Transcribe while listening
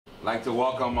I'd like to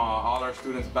welcome all our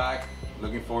students back.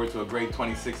 Looking forward to a great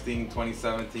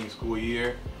 2016-2017 school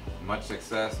year. Much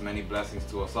success, many blessings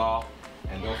to us all.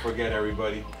 And don't forget,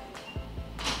 everybody,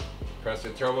 press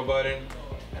the turbo button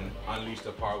and unleash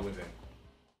the power within.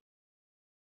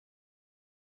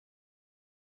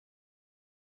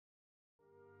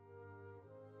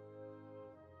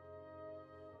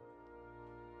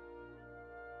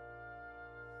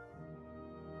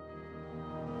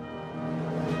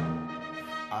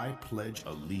 I pledge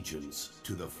allegiance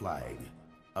to the flag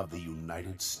of the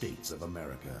United States of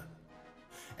America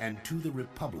and to the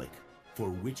republic for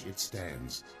which it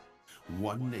stands,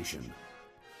 one nation,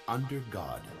 under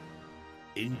God,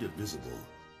 indivisible,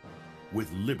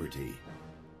 with liberty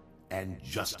and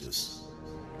justice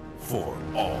for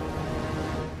all.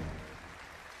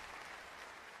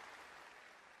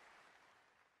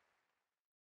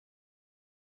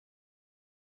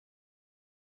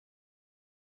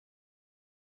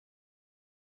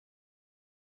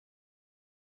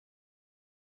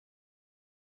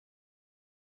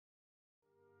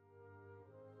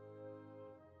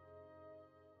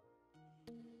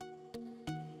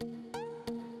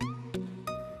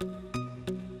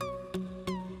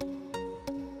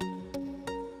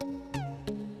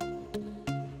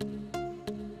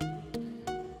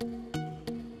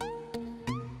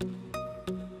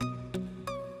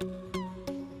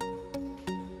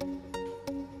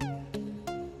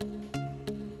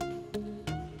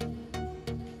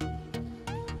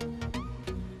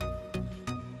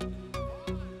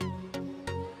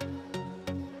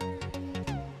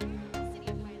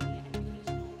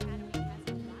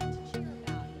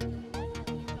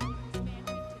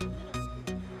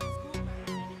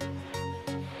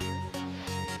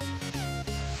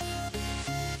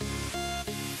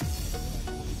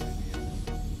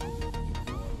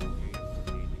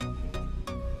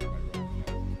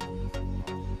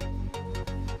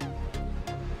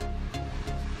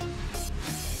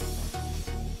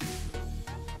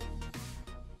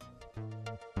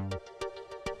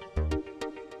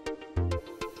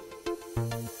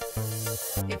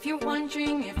 If you're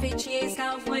wondering if HEA's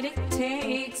got what it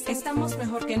takes, estamos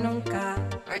mejor que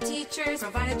nunca. Our teachers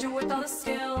provided you with all the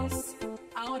skills.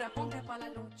 Ahora ponte pa' la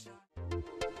lucha.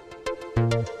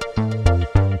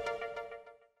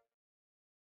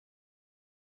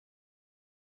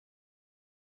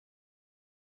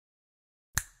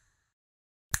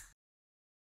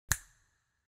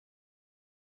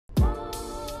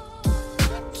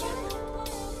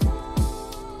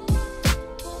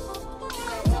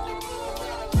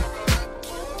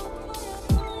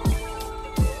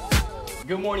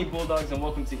 Good morning, Bulldogs, and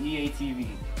welcome to EATV.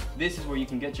 This is where you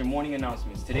can get your morning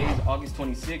announcements. Today is August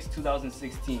 26,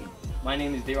 2016. My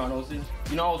name is Dayron Oses.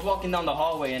 You know, I was walking down the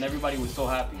hallway and everybody was so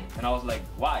happy. And I was like,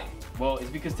 why? Well, it's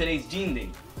because today's Jean Day.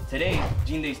 Today,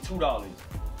 Jean Day's $2.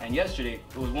 And yesterday,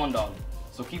 it was $1.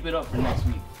 So keep it up for next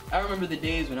week. I remember the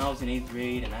days when I was in 8th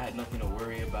grade and I had nothing to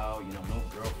worry about, you know, no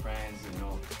girlfriends, you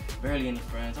know, barely any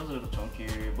friends. I was a little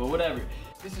chunkier, but whatever.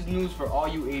 This is news for all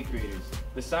you 8th graders.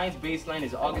 The science baseline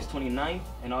is August 29th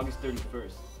and August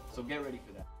 31st, so get ready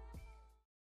for that.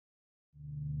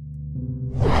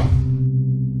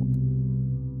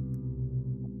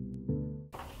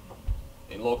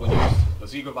 In local news, the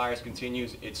Zika virus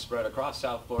continues its spread across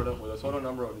South Florida, with a total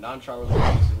number of non-trial related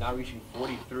cases now reaching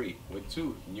 43, with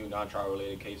 2 new non-trial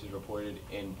related cases reported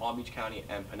in Palm Beach County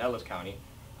and Pinellas County,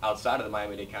 outside of the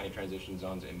Miami-Dade County transition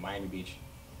zones in Miami Beach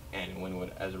and in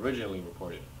Wynwood, as originally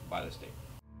reported by the state.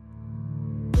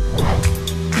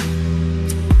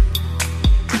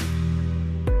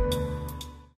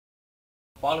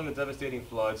 Following the devastating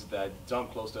floods that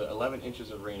dumped close to 11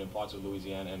 inches of rain in parts of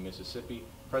Louisiana and Mississippi,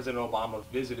 President Obama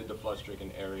visited the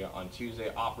flood-stricken area on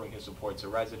Tuesday, offering his support to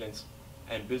residents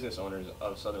and business owners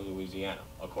of southern Louisiana.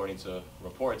 According to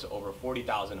reports, over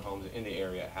 40,000 homes in the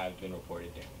area have been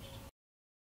reported damaged.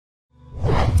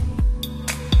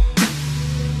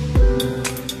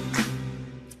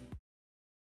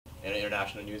 In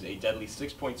international news, a deadly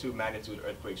 6.2 magnitude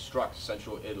earthquake struck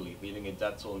central Italy, leaving a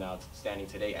death toll now standing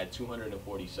today at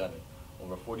 247.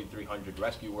 Over 4,300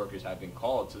 rescue workers have been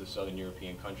called to the southern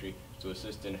European country to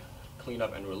assist in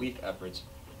cleanup and relief efforts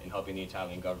in helping the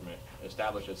Italian government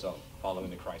establish itself following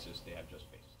the crisis they have just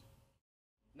faced.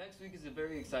 Next week is a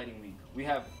very exciting week. We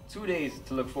have 2 days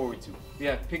to look forward to. We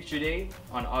have Picture Day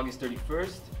on August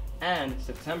 31st and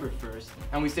September 1st,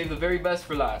 and we saved the very best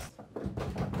for last.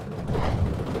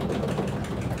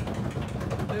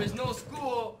 There's no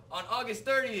school on August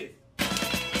 30th.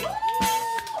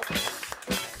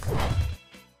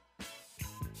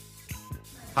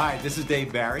 Hi, this is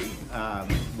Dave Barry.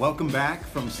 Welcome back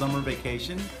from summer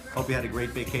vacation. Hope you had a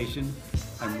great vacation.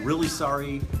 I'm really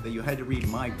sorry that you had to read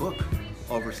my book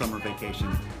over summer vacation,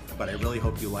 but I really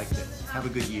hope you liked it. Have a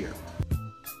good year.